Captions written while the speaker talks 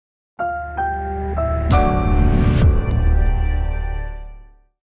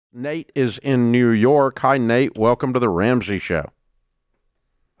Nate is in New York. Hi, Nate. Welcome to the Ramsey Show.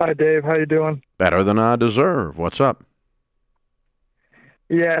 Hi, Dave. How you doing? Better than I deserve. What's up?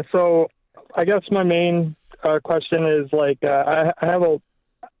 Yeah, so I guess my main question is I have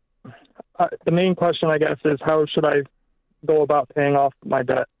the main question I guess is how should I go about paying off my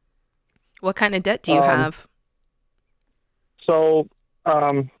debt? What kind of debt do you Um, have? so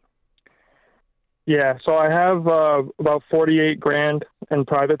so I have about 48 grand in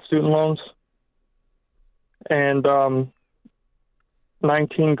private student loans and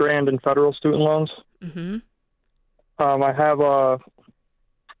 19 grand in federal student loans. Mm-hmm. I have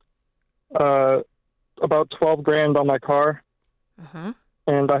about 12 grand on my car, Uh-huh.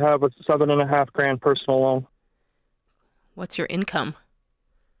 and I have a 7.5 grand personal loan. What's your income?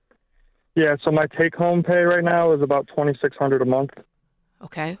 Yeah, so my take-home pay right now is about 2,600 a month.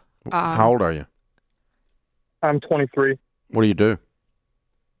 Okay. How old are you? I'm 23. What do you do?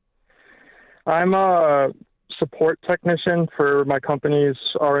 I'm a support technician for my company's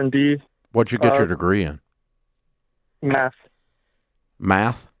R&D What'd you get your degree in? math.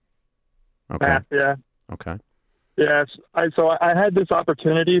 Math? Okay. Math, yeah. Okay. Yes. I had this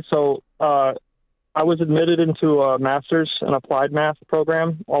opportunity. So I was admitted into a master's in applied math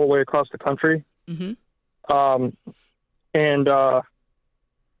program all the way across the country. Mm-hmm.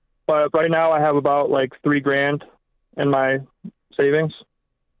 But right now I have about like 3 grand in my savings.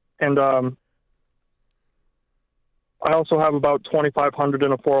 And I also have about 2,500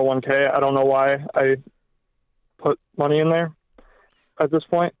 in a 401k. I don't know why I put money in there at this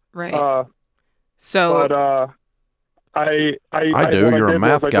point. Right. But I do. what I You're a did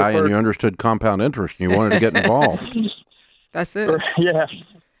math was I guy and deferred- you understood compound interest and you wanted to get involved. That's it. Yeah,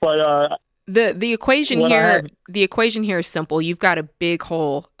 but The equation what I here had- the equation here is simple. You've got a big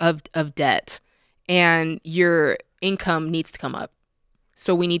hole of debt and your income needs to come up.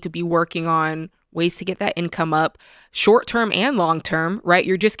 So we need to be working on ways to get that income up, short term and long term, right?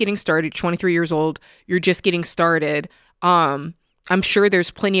 You're just getting started, 23 years old, you're just getting started. I'm sure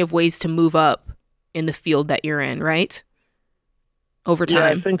there's plenty of ways to move up in the field that you're in, right? Over Yeah,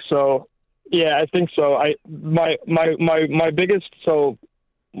 time. I think so. Yeah, I think so.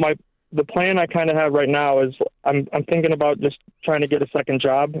 The plan I kind of have right now is I'm thinking about just trying to get a second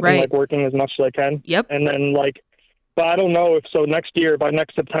job and Right. like working as much as I can. Yep. And then but I don't know if so next year by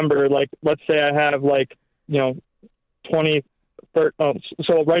next September, like let's say I have 20, 30,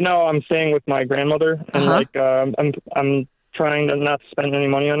 so right now I'm staying with my grandmother and Uh-huh. I'm trying to not spend any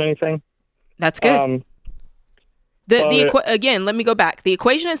money on anything. That's good. Again, let me go back. The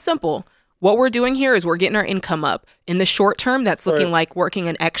equation is simple. What we're doing here is we're getting our income up. In the short term, that's looking Right. like working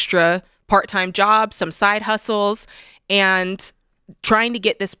an extra part-time job, some side hustles, and trying to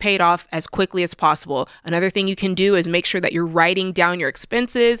get this paid off as quickly as possible. Another thing you can do is make sure that you're writing down your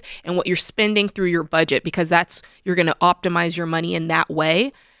expenses and what you're spending through your budget, because you're going to optimize your money in that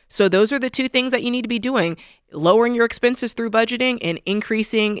way. So those are the two things that you need to be doing: lowering your expenses through budgeting and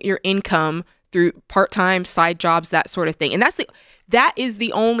increasing your income through part-time side jobs, that sort of thing. And that is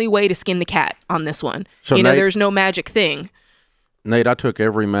the only way to skin the cat on this one. So Nate, Nate- there's no magic thing. Nate, I took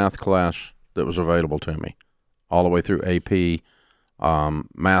every math class that was available to me, all the way through AP.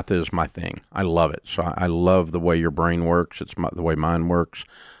 Math is my thing. I love it. So I love the way your brain works. It's the way mine works.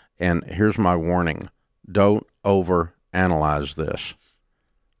 And here's my warning. Don't overanalyze this.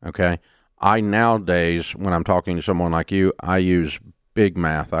 Okay? Nowadays, when I'm talking to someone like you, I use big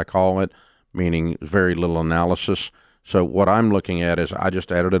math, I call it, meaning very little analysis. So what I'm looking at is I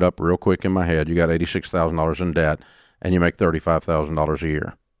just added it up real quick in my head. You got $86,000 in debt, and you make $35,000 a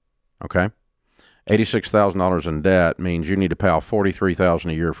year. Okay? $86,000 in debt means you need to pay off $43,000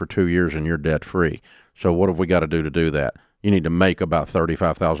 a year for 2 years, and you're debt free. So what have we got to do that? You need to make about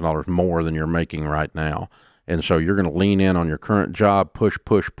 $35,000 more than you're making right now. And so you're going to lean in on your current job, push,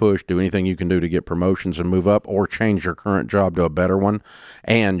 do anything you can do to get promotions and move up, or change your current job to a better one.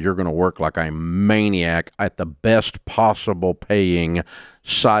 And you're going to work like a maniac at the best possible paying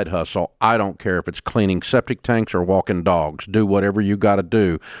side hustle. I don't care if it's cleaning septic tanks or walking dogs. Do whatever you got to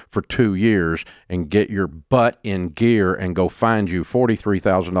do for 2 years and get your butt in gear and go find you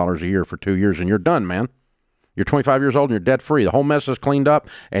 $43,000 a year for 2 years, and you're done, man. You're 25 years old and you're debt free. The whole mess is cleaned up,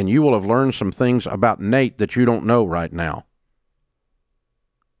 and you will have learned some things about Nate that you don't know right now.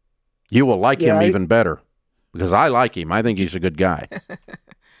 You will like him even better, because I like him. I think he's a good guy.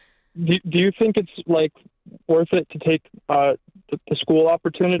 Do you think it's like worth it to take the school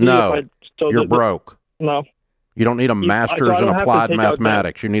opportunity? No, if I still you're did the- broke. No. You don't need a master's I in don't have to applied take out debt.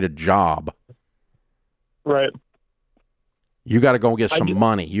 mathematics. You need a job. Right. You got to go get some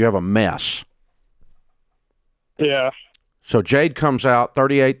money. You have a mess. Yeah. So Jade comes out,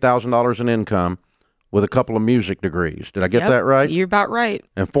 $38,000 in income with a couple of music degrees. Did I get that right? You're about right.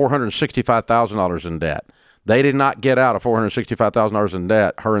 And $465,000 in debt. They did not get out of $465,000 in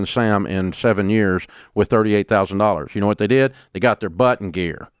debt, her and Sam, in 7 years with $38,000. You know what they did? They got their butt in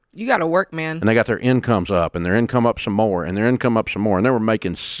gear. You got to work, man. And they got their incomes up, and their income up some more, and their income up some more. And they were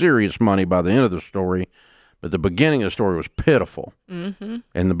making serious money by the end of the story. But the beginning of the story was pitiful. Mm-hmm.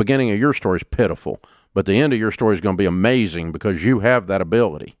 And the beginning of your story is pitiful. But the end of your story is going to be amazing because you have that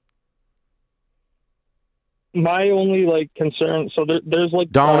ability. My only like concern, so there's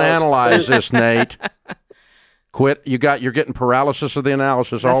like don't analyze this, Nate. Quit. You're getting paralysis of the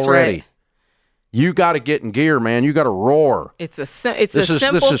analysis already. Right. You got to get in gear, man. You got to roar. It's a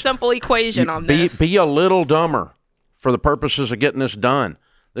simple equation on this. Be a little dumber for the purposes of getting this done.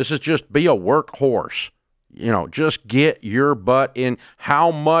 This is just be a workhorse. You know, just get your butt in. How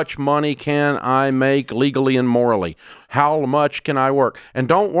much money can I make legally and morally? How much can I work? And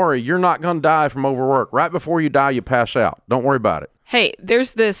don't worry, you're not going to die from overwork. Right before you die, you pass out. Don't worry about it. Hey,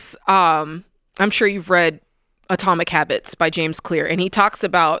 there's this, I'm sure you've read Atomic Habits by James Clear, and he talks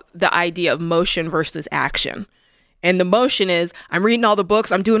about the idea of motion versus action. And the motion is, I'm reading all the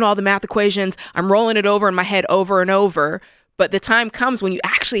books, I'm doing all the math equations, I'm rolling it over in my head over and over. But the time comes when you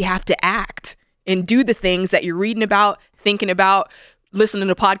actually have to act and do the things that you're reading about, thinking about, listening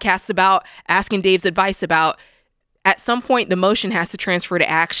to podcasts about, asking Dave's advice about. At some point, the motion has to transfer to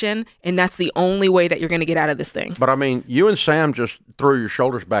action, and that's the only way that you're going to get out of this thing. But, I mean, you and Sam just threw your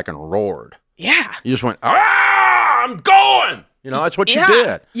shoulders back and roared. Yeah. You just went, I'm going! You know, that's what you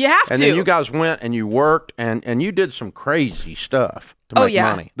did. You have to. And then you guys went and you worked, and you did some crazy stuff to make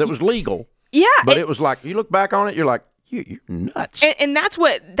money that was legal. Yeah. But it was like, you look back on it, you're like, you're nuts. And that's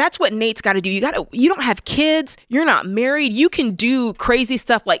what Nate's got to do. You don't have kids. You're not married. You can do crazy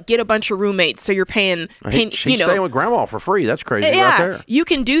stuff like get a bunch of roommates so you're paying She's staying with grandma for free. That's crazy right there. You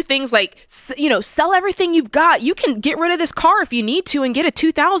can do things like, sell everything you've got. You can get rid of this car if you need to and get a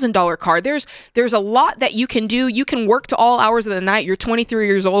 $2,000 car. There's a lot that you can do. You can work to all hours of the night. You're 23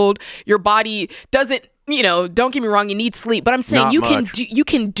 years old. Your body doesn't, don't get me wrong, you need sleep, but I'm saying you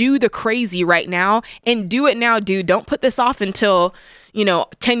can do the crazy right now and do it now, dude. Don't put this off until,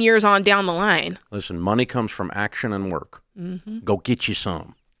 10 years on down the line. Listen, money comes from action and work. Mm-hmm. Go get you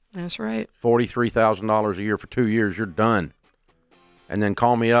some. That's right. $43,000 a year for 2 years, you're done. And then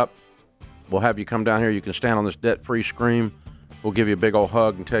call me up. We'll have you come down here. You can stand on this debt-free scream. We'll give you a big old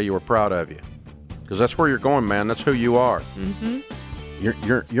hug and tell you we're proud of you. Because that's where you're going, man. That's who you are. Mm-hmm.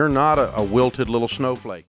 You're not a wilted little snowflake.